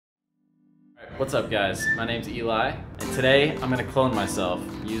What's up guys, my name's Eli, and today I'm going to clone myself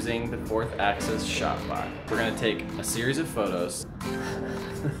using the 4th Axis ShopBot. We're going to take a series of photos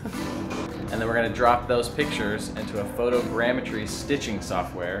and then we're going to drop those pictures into a photogrammetry stitching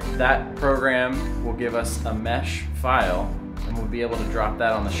software. That program will give us a mesh file and we'll be able to drop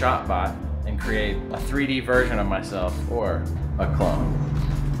that on the ShopBot and create a 3D version of myself or a clone.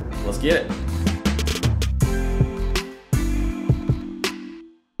 Let's get it.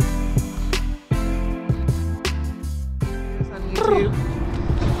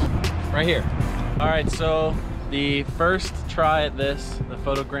 Right here. All right, so the first try at this, the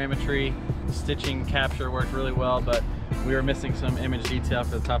photogrammetry stitching capture worked really well, but we were missing some image detail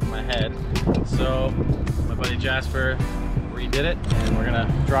for the top of my head. So my buddy Jasper redid it, and we're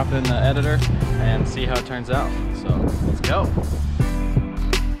gonna drop it in the editor and see how it turns out. So let's go.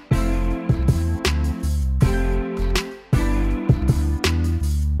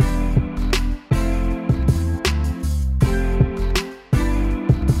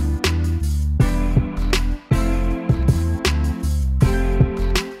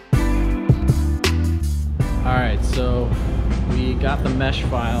 So we got the mesh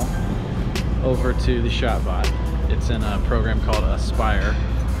file over to the ShopBot. It's in a program called Aspire.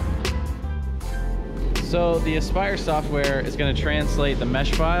 So the Aspire software is going to translate the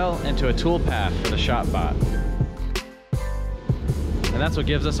mesh file into a toolpath for the ShopBot. And that's what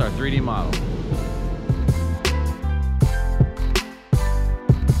gives us our 3D model.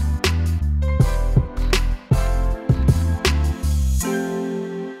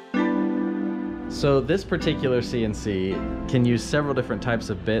 So this particular CNC can use several different types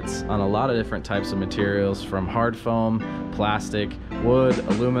of bits on a lot of different types of materials, from hard foam, plastic, wood,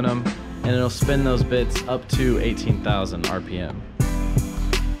 aluminum, and it'll spin those bits up to 18,000 RPM.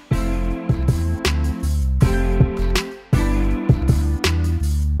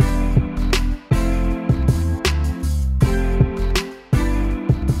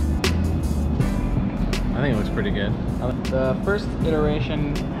 I think it looks pretty good. The first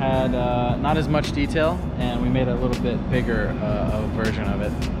iteration had not as much detail, and we made a little bit bigger version of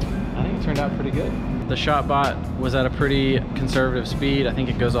it. I think it turned out pretty good. The ShopBot was at a pretty conservative speed. I think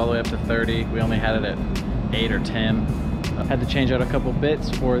it goes all the way up to 30. We only had it at 8 or 10. I had to change out a couple bits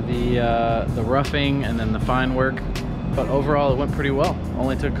for the roughing and then the fine work, but overall it went pretty well.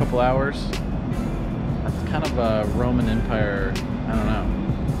 Only took a couple hours. That's kind of a Roman Empire, I don't know.